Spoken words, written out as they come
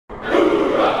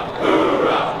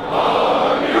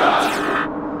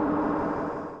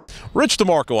Rich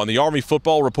DeMarco on the Army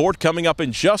Football Report. Coming up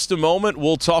in just a moment,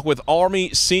 we'll talk with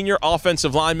Army senior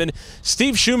offensive lineman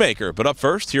Steve Shumaker. But up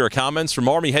first, here are comments from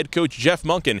Army head coach Jeff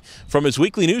Monken from his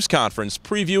weekly news conference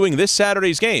previewing this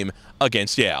Saturday's game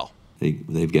against Yale.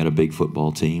 They've got a big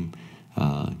football team,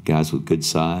 guys with good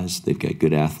size. They've got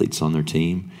good athletes on their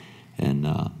team. And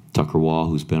Tucker Wall,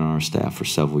 who's been on our staff for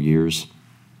several years,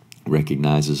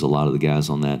 recognizes a lot of the guys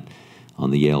on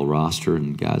the Yale roster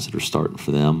and guys that are starting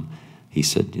for them. He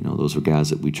said, you know, those are guys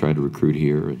that we try to recruit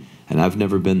here. And I've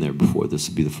never been there before. This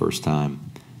would be the first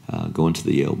time going to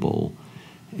the Yale Bowl.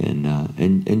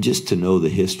 And just to know the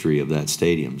history of that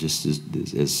stadium, just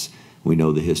as we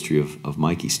know the history of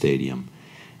Mikey Stadium.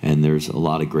 And there's a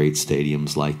lot of great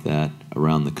stadiums like that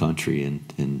around the country.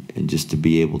 And just to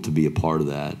be able to be a part of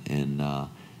that and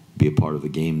be a part of a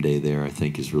game day there, I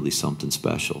think is really something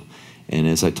special. And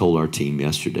as I told our team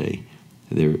yesterday,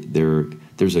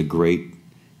 there's a great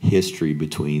history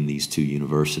between these two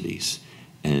universities,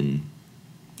 and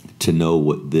to know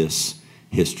what this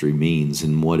history means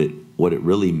and what it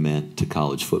really meant to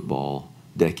college football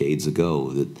decades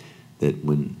ago, that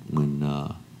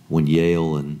when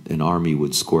Yale and Army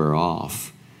would square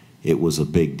off, it was a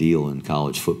big deal in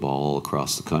college football all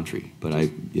across the country. But I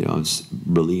was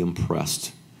really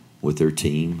impressed with their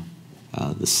team,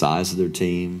 the size of their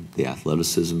team, the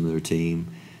athleticism of their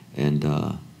team, and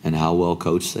how well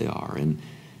coached they are. And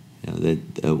that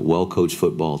a well-coached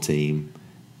football team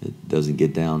that doesn't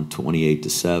get down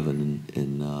 28-7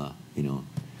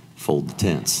 and fold the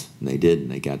tents. And they didn't.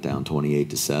 They got down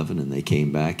 28-7, and they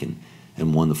came back and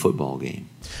won the football game.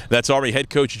 That's Army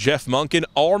head coach Jeff Monken.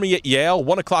 Army at Yale,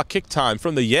 1 o'clock kick time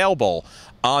from the Yale Bowl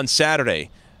on Saturday.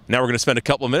 Now we're going to spend a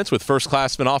couple of minutes with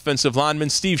first-classman offensive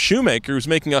lineman Steve Shumaker, who's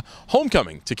making a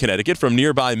homecoming to Connecticut from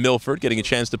nearby Milford, getting a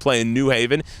chance to play in New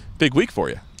Haven. Big week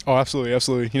for you. Oh, absolutely,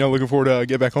 absolutely. Looking forward to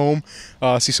get back home,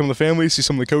 see some of the family, see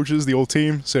some of the coaches, the old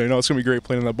team. So, it's going to be great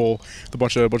playing in that bowl with a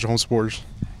bunch of home supporters.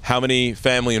 How many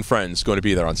family and friends going to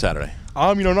be there on Saturday?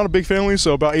 Not a big family,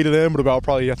 so about 8 of them, but about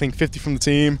probably, I think, 50 from the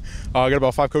team. I got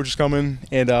about 5 coaches coming,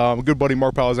 and a good buddy,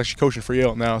 Mark Powell, is actually coaching for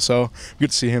Yale now, so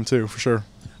good to see him too, for sure.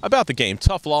 About the game,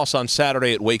 tough loss on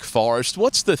Saturday at Wake Forest.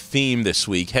 What's the theme this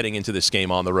week heading into this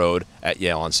game on the road at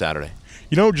Yale on Saturday?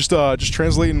 Just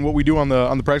translating what we do on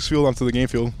the practice field onto the game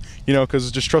field.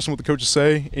 Because just trusting what the coaches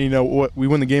say. And, what we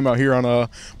win the game out here on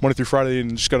Monday through Friday,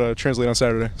 and just got to translate on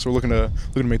Saturday. So we're looking to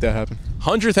make that happen.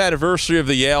 100th anniversary of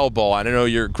the Yale Bowl. I don't know,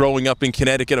 you're growing up in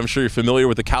Connecticut. I'm sure you're familiar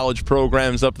with the college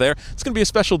programs up there. It's going to be a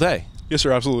special day. Yes,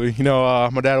 sir, absolutely.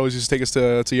 My dad always used to take us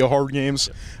to Yale Harvard games.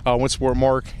 Went to support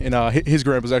Mark, and his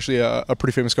grandpa's actually a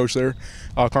pretty famous coach there,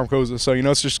 Carm Koza. So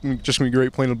it's just going to be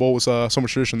great playing the bowl with so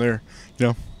much tradition there.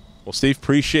 Well, Steve,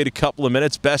 appreciate a couple of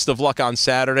minutes. Best of luck on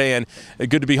Saturday, and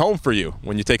good to be home for you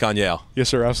when you take on Yale. Yes,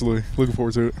 sir, absolutely. Looking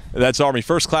forward to it. That's Army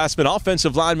first-classman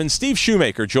offensive lineman Steve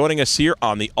Shumaker joining us here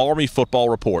on the Army Football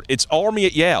Report. It's Army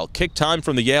at Yale. Kick time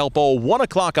from the Yale Bowl, 1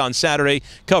 o'clock on Saturday.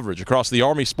 Coverage across the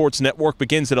Army Sports Network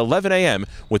begins at 11 a.m.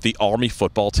 with the Army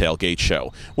Football Tailgate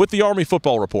Show. With the Army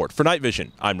Football Report, for Night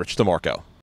Vision, I'm Rich DeMarco.